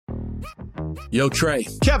Yo, Trey.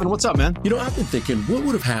 Kevin, what's up, man? You know, I've been thinking, what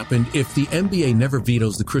would have happened if the NBA never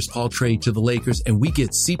vetoes the Chris Paul trade to the Lakers and we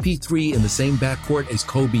get CP3 in the same backcourt as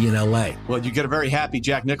Kobe in LA? Well, you get a very happy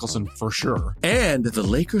Jack Nicholson for sure. And the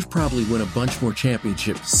Lakers probably win a bunch more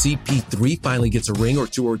championships. CP3 finally gets a ring or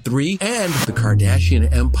two or three, and the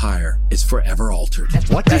Kardashian empire is forever altered.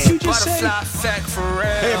 What did you just say?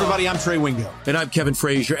 Hey, everybody, I'm Trey Wingo. And I'm Kevin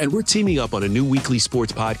Frazier, and we're teaming up on a new weekly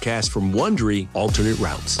sports podcast from Wondery, Alternate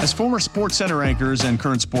Routes. As former Sports Center anchors and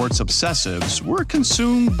current sports obsessives, we're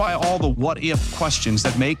consumed by all the what-if questions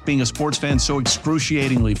that make being a sports fan so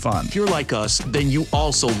excruciatingly fun. If you're like us, then you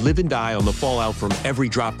also live and die on the fallout from every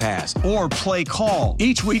drop pass. Or play call.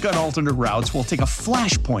 Each week on Alternate Routes, we'll take a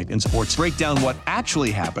flashpoint in sports, break down what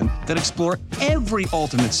actually happened, then explore every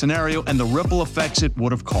alternate scenario and the ripple effects it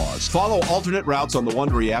would have caused. Follow Alternate Routes on the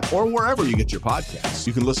Wondery app or wherever you get your podcasts.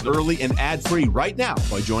 You can listen early and ad-free right now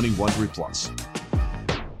by joining Wondery Plus.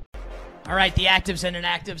 All right, the actives and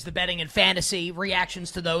inactives, the betting and fantasy,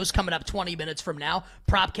 reactions to those coming up 20 minutes from now.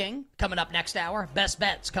 Prop King coming up next hour. Best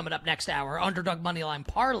bets coming up next hour. Underdog Moneyline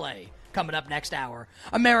Parlay coming up next hour.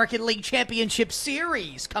 American League Championship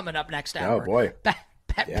Series coming up next hour. Oh, boy.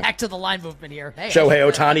 Back to the line movement here. Hey, Shohei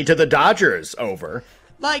Ohtani to the Dodgers, over.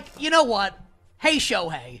 Like, you know what? Hey,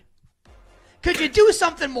 Shohei. Could you do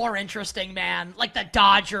something more interesting, man? Like the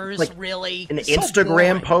Dodgers, like really? An So Instagram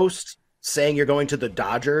boring. post saying you're going to the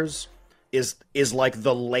Dodgers is like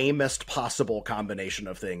the lamest possible combination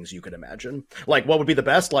of things you could imagine. Like, what would be the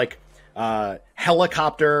best? Like,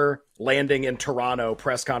 helicopter landing in Toronto,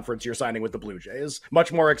 press conference, you're signing with the Blue Jays.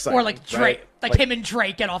 Much more exciting. Or like Drake, right? like him and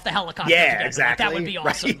Drake get off the helicopter. Yeah, together. exactly. Like, that would be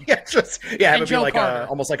awesome. Right? Yeah, it would be Joe like Carter.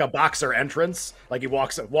 almost like a boxer entrance. Like he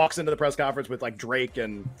walks into the press conference with like Drake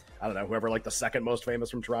and I don't know, whoever like the second most famous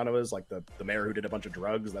from Toronto is, like the mayor who did a bunch of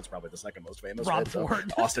drugs. That's probably the second most famous. Rob right? So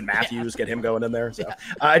Ford. Austin Matthews, get him going in there. So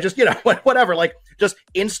I just, whatever, like just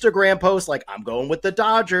Instagram posts like I'm going with the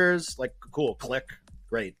Dodgers. Like cool, click,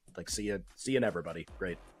 great. Like see you everybody,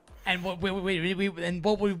 great. And what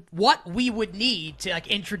we would need to like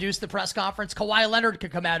introduce the press conference, Kawhi Leonard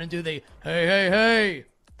could come out and do the hey,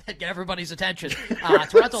 get everybody's attention.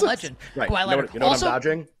 Toronto legend, Right. Kawhi Leonard. You know Also, what I'm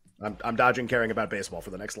dodging? I'm dodging caring about baseball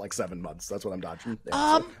for the next like 7 months. That's what I'm dodging.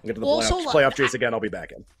 Yeah, so get to the also, playoff chase again. I'll be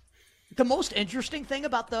back in. the most interesting thing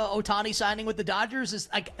about the Ohtani signing with the Dodgers is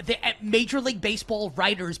like the Major League Baseball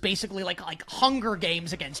writers basically like Hunger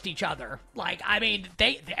Games against each other. Like, I mean,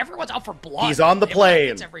 everyone's out for blood. He's on the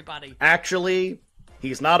plane. It's everybody. Actually,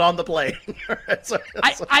 he's not on the plane.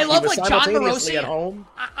 I love like John simultaneously Morosi at home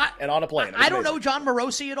and on a plane. I don't know John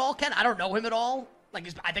Morosi at all, Ken. I don't know him at all. Like,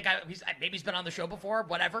 maybe he's been on the show before,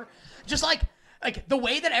 whatever. Just like the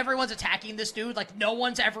way that everyone's attacking this dude, like no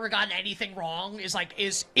one's ever gotten anything wrong is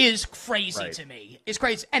crazy Right. to me. It's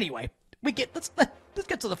crazy. Anyway, let's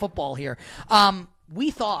get to the football here.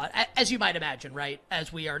 We thought, as you might imagine, right,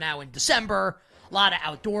 as we are now in December, a lot of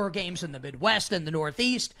outdoor games in the Midwest and the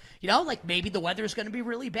Northeast, like maybe the weather's going to be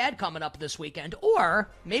really bad coming up this weekend, or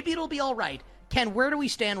maybe it'll be all right. Ken, where do we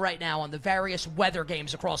stand right now on the various weather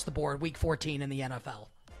games across the board, Week 14 in the NFL?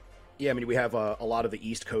 Yeah, I mean, we have a lot of the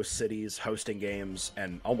East Coast cities hosting games,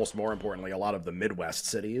 and almost more importantly, a lot of the Midwest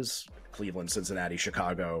cities, Cleveland, Cincinnati,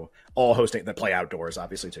 Chicago, all hosting, that play outdoors,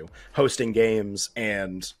 obviously, too, hosting games.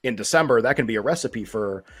 And in December, that can be a recipe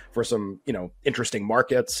for some, interesting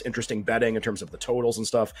markets, interesting betting in terms of the totals and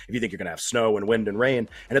stuff, if you think you're going to have snow and wind and rain.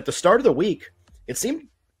 And at the start of the week, it seemed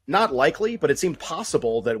not likely, but it seemed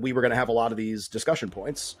possible that we were going to have a lot of these discussion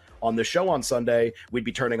points on the show on Sunday. We'd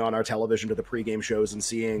be turning on our television to the pregame shows and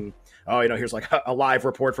seeing, here's like a live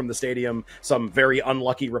report from the stadium, some very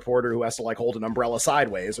unlucky reporter who has to like hold an umbrella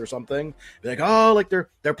sideways or something. Be like,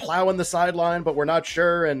 they're plowing the sideline, but we're not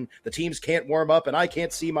sure, and the teams can't warm up, and I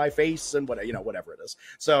can't see my face, and whatever it is.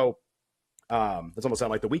 So it's almost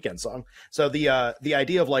sound like the Weeknd song. So the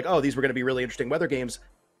idea of like, these were going to be really interesting weather games,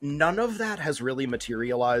 none of that has really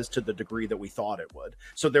materialized to the degree that we thought it would.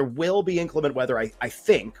 So there will be inclement weather,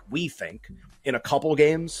 we think, in a couple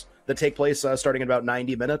games that take place starting in about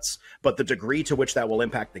 90 minutes. But the degree to which that will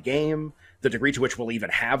impact the game, the degree to which we'll even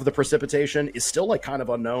have the precipitation is still like kind of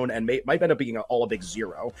unknown and might end up being all a big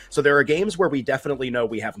zero. So there are games where we definitely know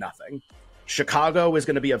we have nothing. Chicago is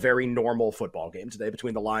going to be a very normal football game today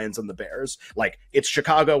between the Lions and the Bears. Like, it's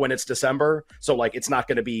Chicago when it's December, so like it's not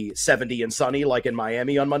going to be 70 and sunny like in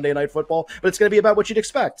Miami on Monday Night Football, but it's going to be about what you'd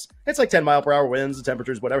expect. It's like 10-mile-per-hour winds, the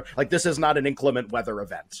temperatures, whatever. Like, this is not an inclement weather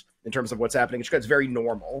event in terms of what's happening in Chicago. It's very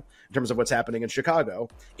normal in terms of what's happening in Chicago.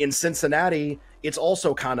 In Cincinnati, it's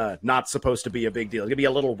also kind of not supposed to be a big deal. It's going to be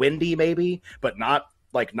a little windy maybe, but not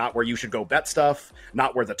where you should go bet stuff,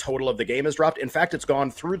 not where the total of the game is dropped. In fact, it's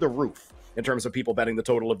gone through the roof in terms of people betting the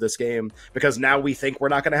total of this game, because now we think we're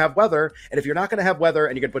not going to have weather. And if you're not going to have weather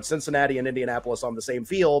and you can put Cincinnati and Indianapolis on the same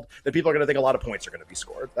field, then people are going to think a lot of points are going to be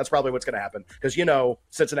scored. That's probably what's going to happen, because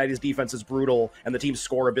Cincinnati's defense is brutal and the teams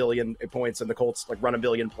score a billion points and the Colts run a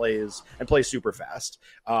billion plays and play super fast.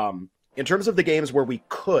 In terms of the games where we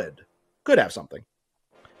could have something,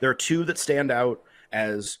 there are two that stand out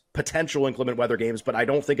as potential inclement weather games, but I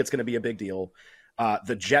don't think it's going to be a big deal.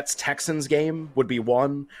 The Jets-Texans game would be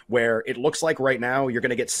one where it looks like right now you're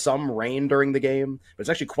going to get some rain during the game, but it's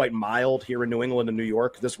actually quite mild here in New England and New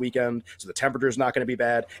York this weekend, so the temperature is not going to be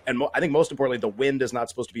bad. And I think most importantly, the wind is not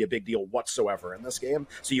supposed to be a big deal whatsoever in this game.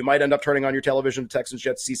 So you might end up turning on your television,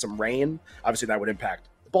 Texans-Jets, see some rain. Obviously, that would impact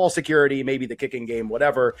ball security, maybe the kicking game,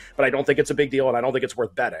 whatever, but I don't think it's a big deal, and I don't think it's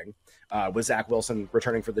worth betting with Zach Wilson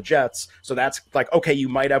returning for the Jets. So that's okay, you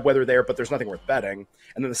might have weather there, but there's nothing worth betting.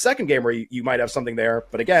 And then the second game where you might have something there,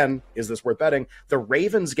 but again, is this worth betting? The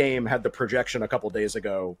Ravens game had the projection a couple days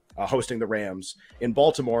ago, hosting the Rams in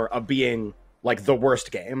Baltimore, of being the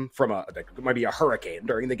worst game from it might be a hurricane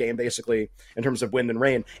during the game, basically, in terms of wind and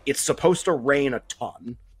rain. It's supposed to rain a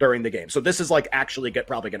ton during the game. So this is actually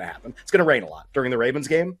probably going to happen. It's going to rain a lot during the Ravens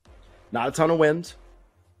game. Not a ton of wind.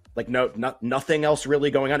 Nothing else really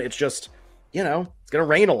going on. It's just, it's going to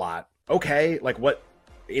rain a lot. Okay. What,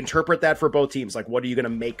 interpret that for both teams. What are you going to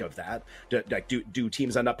make of that? Do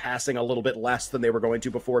teams end up passing a little bit less than they were going to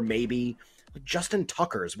before? Maybe. Justin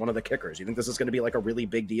Tucker's one of the kickers. You think this is going to be a really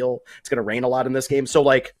big deal? It's going to rain a lot in this game. So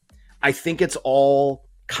I think it's all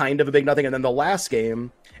kind of a big nothing. And then the last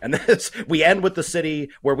game, and we end with the city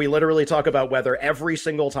where we literally talk about weather every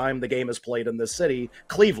single time the game is played in this city,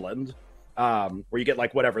 Cleveland, where you get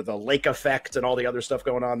the lake effect and all the other stuff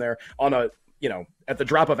going on there. On a, at the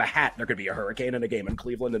drop of a hat, there could be a hurricane in a game in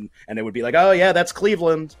Cleveland, and it would be oh yeah, that's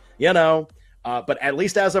Cleveland, but at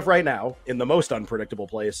least as of right now, in the most unpredictable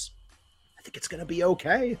place, I think it's going to be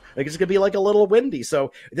okay. I think it's going to be a little windy.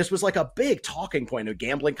 So this was a big talking point of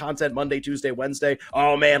gambling content Monday, Tuesday, Wednesday.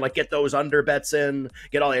 Oh man, get those under bets in,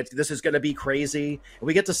 this is going to be crazy. And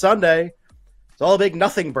we get to Sunday, it's all a big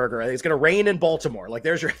nothing burger. It's going to rain in Baltimore.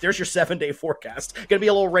 There's your 7-day forecast. Going to be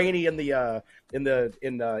a little rainy in Maryland,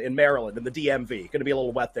 in the DMV. Going to be a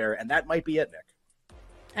little wet there. And that might be it, Nick.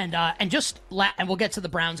 And we'll get to the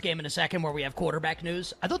Browns game in a second where we have quarterback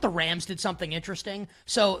news. I thought the Rams did something interesting.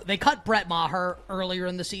 So they cut Brett Maher earlier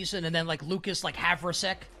in the season, and then Lucas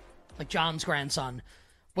Havrasek, John's grandson,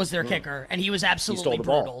 was their kicker, and he was absolutely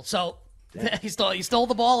brutal. So yeah. he stole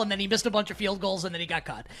the ball, and then he missed a bunch of field goals, and then he got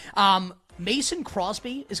cut. Mason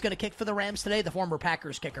Crosby is going to kick for the Rams today, the former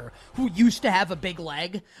Packers kicker, who used to have a big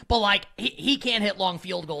leg, but he can't hit long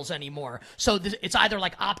field goals anymore. So it's either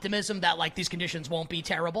optimism that these conditions won't be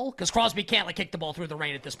terrible, because Crosby can't kick the ball through the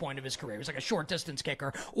rain at this point of his career. He's a short distance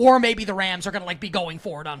kicker, or maybe the Rams are going to be going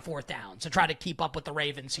for it on fourth down to try to keep up with the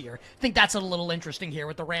Ravens here. I think that's a little interesting here.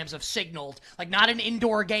 What the Rams have signaled, not an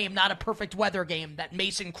indoor game, not a perfect weather game, that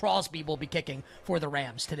Mason Crosby will be kicking for the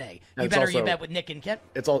Rams today. You bet with Nick and Kit.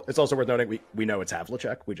 It's also worth noting we know it's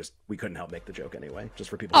Havlicek. We couldn't help make the joke anyway, just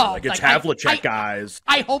for people to it's Havlicek, guys.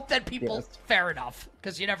 I hope that people, fair enough,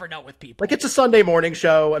 because you never know with people. It's a Sunday morning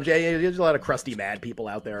show. There's a lot of crusty mad people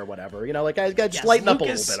out there or whatever. Guys, just lighten up a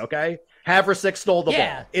little bit, okay? Havlicek stole the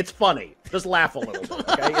ball. It's funny. Just laugh a little bit,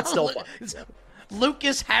 okay? It's still fun.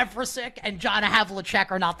 Lucas Havlicek and John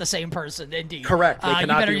Havlicek are not the same person, indeed. Correct. They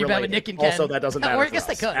cannot be related. With Nick and Ken. Also, that doesn't matter or I guess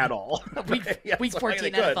they could. At all. Week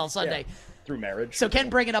 14 NFL Sunday. Yeah. Through marriage. So Ken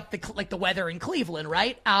bringing up the weather in Cleveland,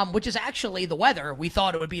 right? Which is actually the weather. We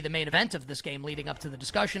thought it would be the main event of this game leading up to the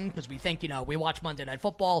discussion, because we think, we watch Monday Night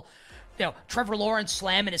Football. Trevor Lawrence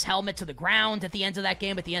slamming his helmet to the ground at the end of that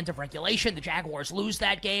game, at the end of regulation. The Jaguars lose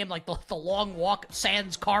that game. The long walk,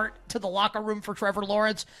 sans cart to the locker room for Trevor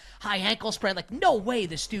Lawrence. High ankle sprain. No way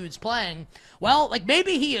this dude's playing. Well,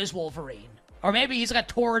 maybe he is Wolverine. Or maybe he's got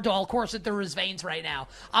Toradol coursing through his veins right now.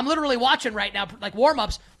 I'm literally watching right now,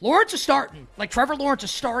 warm-ups. Lawrence is starting. Trevor Lawrence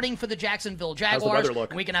is starting for the Jacksonville Jaguars. How's the weather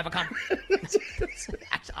look? And we can have a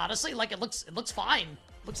honestly, it looks fine.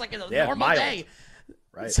 Looks like a normal mild. day.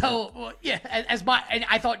 Right. So, and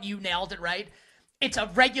I thought you nailed it, right? It's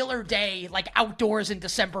a regular day, outdoors in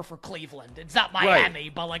December for Cleveland. It's not Miami,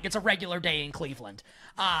 right, but it's a regular day in Cleveland.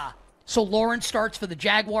 So Lawrence starts for the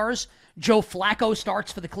Jaguars. Joe Flacco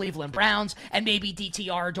starts for the Cleveland Browns, and maybe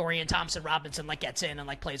DTR, Dorian Thompson-Robinson, gets in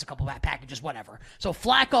and plays a couple of packages, whatever. So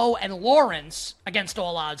Flacco and Lawrence, against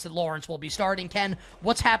all odds that Lawrence will be starting. Ken,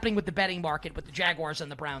 what's happening with the betting market with the Jaguars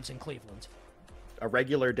and the Browns in Cleveland? A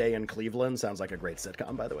regular day in Cleveland sounds like a great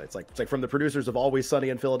sitcom, by the way. It's like from the producers of Always Sunny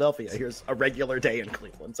in Philadelphia. Here's A Regular Day in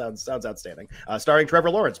Cleveland. Sounds outstanding. Starring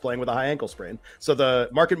Trevor Lawrence playing with a high ankle sprain. So the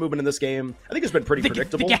market movement in this game, I think, has been pretty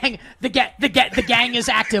predictable. The gang is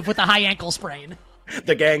active with a high ankle sprain.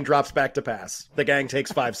 The gang drops back to pass. The gang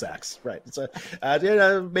takes 5 sacks. Right. It's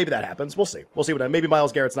maybe that happens. We'll see. Maybe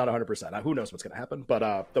Myles Garrett's not 100%. Who knows what's going to happen?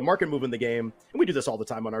 But the market move in the game, and we do this all the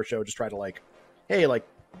time on our show, just try to hey,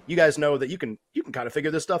 you guys know that you can kind of figure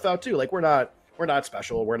this stuff out too. We're not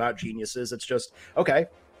special. We're not geniuses. It's just, okay,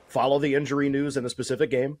 follow the injury news in a specific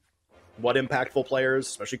game. What impactful players,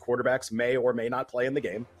 especially quarterbacks, may or may not play in the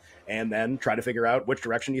game, and then try to figure out which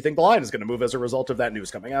direction you think the line is going to move as a result of that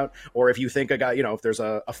news coming out. Or if you think a guy, if there's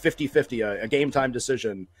a 50-50, a game time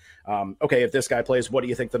decision, okay, if this guy plays, what do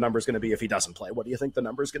you think the number is going to be? If he doesn't play, what do you think the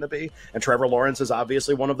number is going to be? And Trevor Lawrence is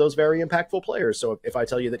obviously one of those very impactful players. So if I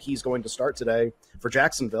tell you that he's going to start today for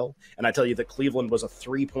Jacksonville, and I tell you that Cleveland was a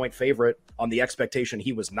 3-point favorite on the expectation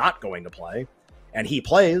he was not going to play, and he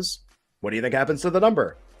plays, what do you think happens to the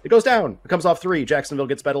number? It goes down. It comes off 3. Jacksonville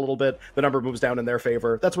gets bet a little bit. The number moves down in their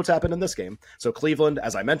favor. That's what's happened in this game. So Cleveland,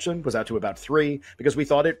 as I mentioned, was out to about 3 because we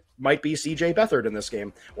thought it might be C.J. Beathard in this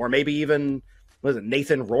game, or maybe even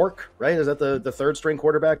Nathan Rourke, right? Is that the third string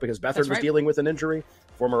quarterback? Because Beathard was dealing with an injury.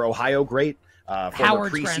 Former Ohio great, former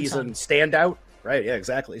Howard's preseason standout, right? Yeah,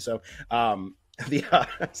 exactly. So a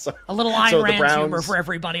little Ayn Rand humor for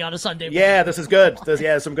everybody on a Sunday morning. Yeah, this is good.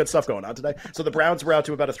 Some good stuff going on today. So the Browns were out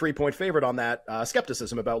to about a 3-point favorite on that.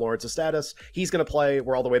 Skepticism about Lawrence's status. He's going to play.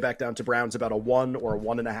 We're all the way back down to Browns about a 1 or a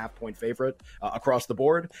 1.5 point favorite across the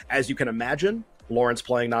board. As you can imagine, Lawrence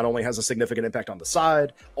playing not only has a significant impact on the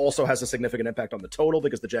side, also has a significant impact on the total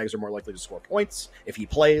because the Jags are more likely to score points if he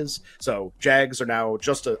plays. So Jags are now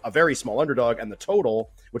just a very small underdog, and the total,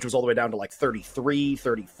 which was all the way down to 33,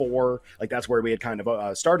 34, that's where we had kind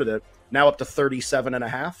of started it, now up to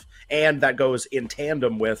 37.5. And that goes in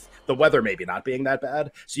tandem with the weather maybe not being that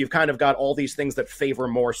bad. So you've kind of got all these things that favor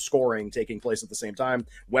more scoring taking place at the same time.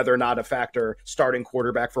 Weather not a factor. Starting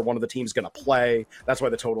quarterback for one of the teams going to play. That's why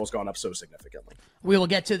the total has gone up so significantly. We will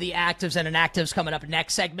get to the actives and inactives coming up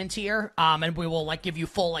next segment here, and we will give you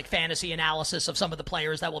full fantasy analysis of some of the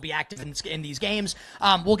players that will be active in these games.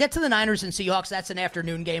 We'll get to the Niners and Seahawks. That's an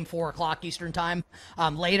afternoon game, 4 o'clock Eastern time.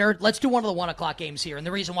 Later, let's do one of the 1 o'clock games here. And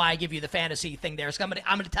the reason why I give you the fantasy thing there is I'm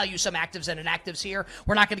going to tell you some actives and inactives here.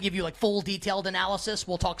 We're not going to give you full detailed analysis.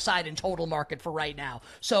 We'll talk side and total market for right now.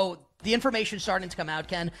 So the information starting to come out,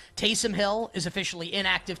 Ken. Taysom Hill is officially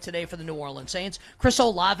inactive today for the New Orleans Saints. Chris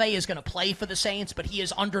Olave is going to play for the Saints, but he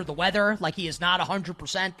is under the weather. He is not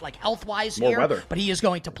 100% health-wise here. Weather. But he is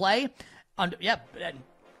going to play.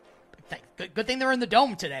 Good thing they're in the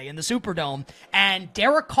Dome today, in the Superdome. And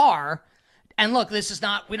Derek Carr, and look, this is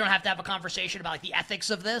not, we don't have to have a conversation about the ethics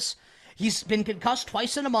of this. He's been concussed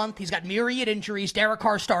twice in a month. He's got myriad injuries. Derek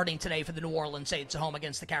Carr starting today for the New Orleans Saints at home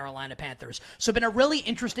against the Carolina Panthers. So been a really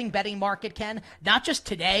interesting betting market, Ken. Not just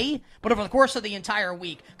today, but over the course of the entire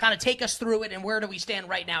week. Kind of take us through it and where do we stand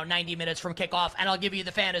right now, 90 minutes from kickoff, and I'll give you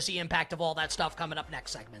the fantasy impact of all that stuff coming up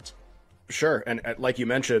next segment. Sure. And like you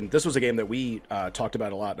mentioned, this was a game that we talked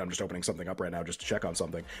about a lot. And I'm just opening something up right now just to check on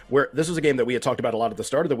something. Where this was a game that we had talked about a lot at the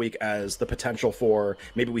start of the week as the potential for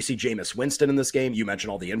maybe we see Jameis Winston in this game. You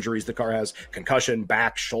mentioned all the injuries the Carr has: concussion,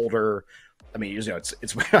 back, shoulder. I mean, it's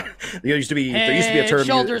there used to be a term,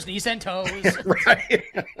 shoulders, knees, and toes. Right.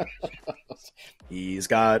 He's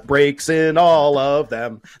got breaks in all of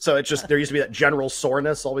them. So it's just, there used to be that general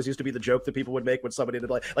soreness. Always used to be the joke that people would make when somebody did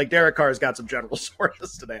like Derek Carr's got some general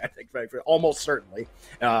soreness today, I think, almost certainly,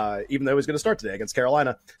 even though he's going to start today against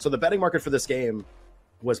Carolina. So the betting market for this game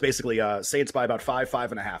was basically Saints by about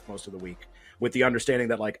 5.5 most of the week, with the understanding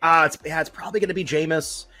that it's probably going to be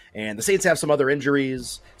Jameis, and the Saints have some other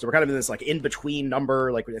injuries. So we're kind of in this in-between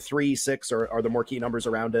number, 3, 6 are the more key numbers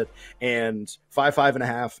around it, and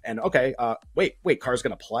 5.5. And okay, wait, Carr's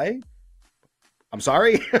going to play? I'm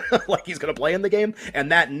sorry? He's going to play in the game?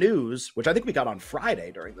 And that news, which I think we got on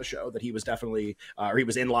Friday during the show, that he was definitely, or he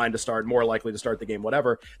was in line to start, more likely to start the game,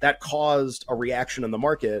 whatever, that caused a reaction in the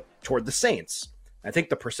market toward the Saints. I think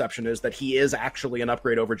the perception is that he is actually an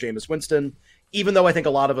upgrade over Jameis Winston, even though I think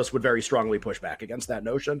a lot of us would very strongly push back against that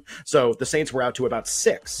notion. So the Saints were out to about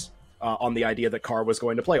 6 on the idea that Carr was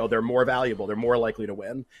going to play. Oh, they're more valuable. They're more likely to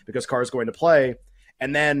win because Carr's going to play.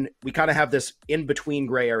 And then we kind of have this in-between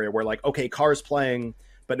gray area where okay, Carr's playing,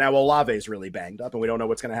 but now Olave's really banged up, and we don't know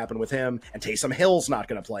what's going to happen with him. And Taysom Hill's not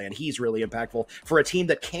going to play, and he's really impactful. For a team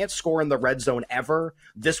that can't score in the red zone ever,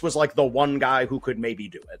 this was the one guy who could maybe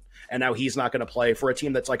do it. And now he's not going to play for a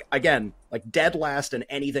team that's, dead last in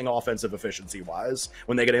anything offensive efficiency-wise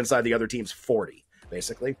when they get inside the other team's 40.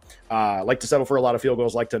 basically. Like to settle for a lot of field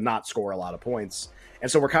goals, like to not score a lot of points. And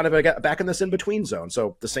so we're kind of back in this in-between zone.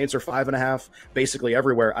 So the Saints are 5.5 basically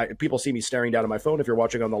everywhere. People see me staring down at my phone if you're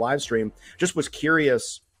watching on the live stream. Just was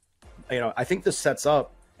curious. I think this sets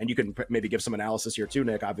up, and you can maybe give some analysis here too,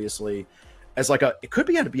 Nick, obviously, as like it could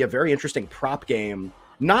be a very interesting prop game,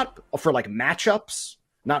 not for like matchups,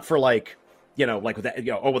 not for like, like that, they're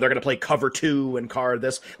going to play cover 2 and card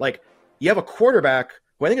this. Like, you have a quarterback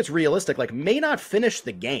who I think it's realistic, like may not finish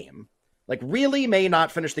the game. Like, really may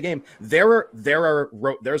not finish the game.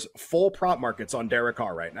 There's full prop markets on Derek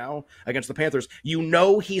Carr right now against the Panthers.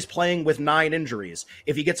 He's playing with 9 injuries.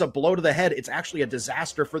 If he gets a blow to the head, it's actually a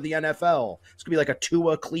disaster for the NFL. It's gonna be like a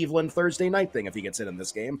Tua Cleveland Thursday night thing if he gets in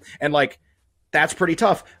this game. And like, that's pretty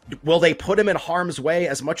tough. Will they put him in harm's way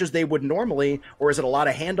as much as they would normally, or is it a lot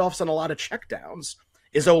of handoffs and a lot of checkdowns?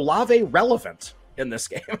 Is Olave relevant in this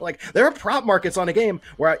game? Like, there are prop markets on a game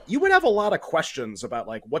where you would have a lot of questions about,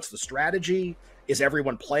 like, what's the strategy? Is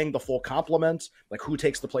everyone playing the full complement? Like, who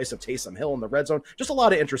takes the place of Taysom Hill in the red zone? Just a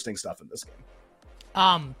lot of interesting stuff in this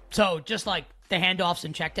game. So just like the handoffs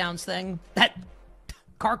and checkdowns thing, that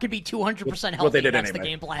Carr could be 200% healthy. What they did that's anyway. The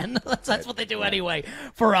game plan. that's what they do anyway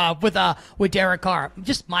for with Derek Carr.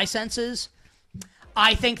 Just my sense is,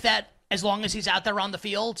 I think that as long as he's out there on the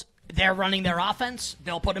field, they're running their offense.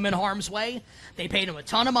 They'll put him in harm's way. They paid him a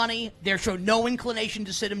ton of money. They showed no inclination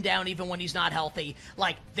to sit him down even when he's not healthy.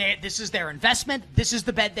 Like, this is their investment. This is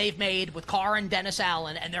the bet they've made with Carr and Dennis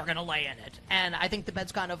Allen, and they're going to lay in it. And I think the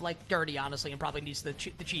bet's kind of, like, dirty, honestly, and probably the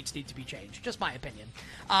cheats need to be changed. Just my opinion.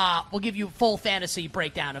 We'll give you full fantasy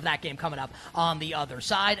breakdown of that game coming up on the other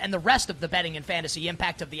side, and the rest of the betting and fantasy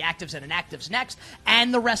impact of the actives and inactives next,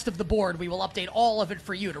 and the rest of the board. We will update all of it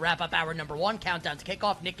for you to wrap up hour number 1, countdown to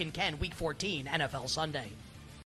kickoff. Nick and Ken, Week 14, NFL Sunday.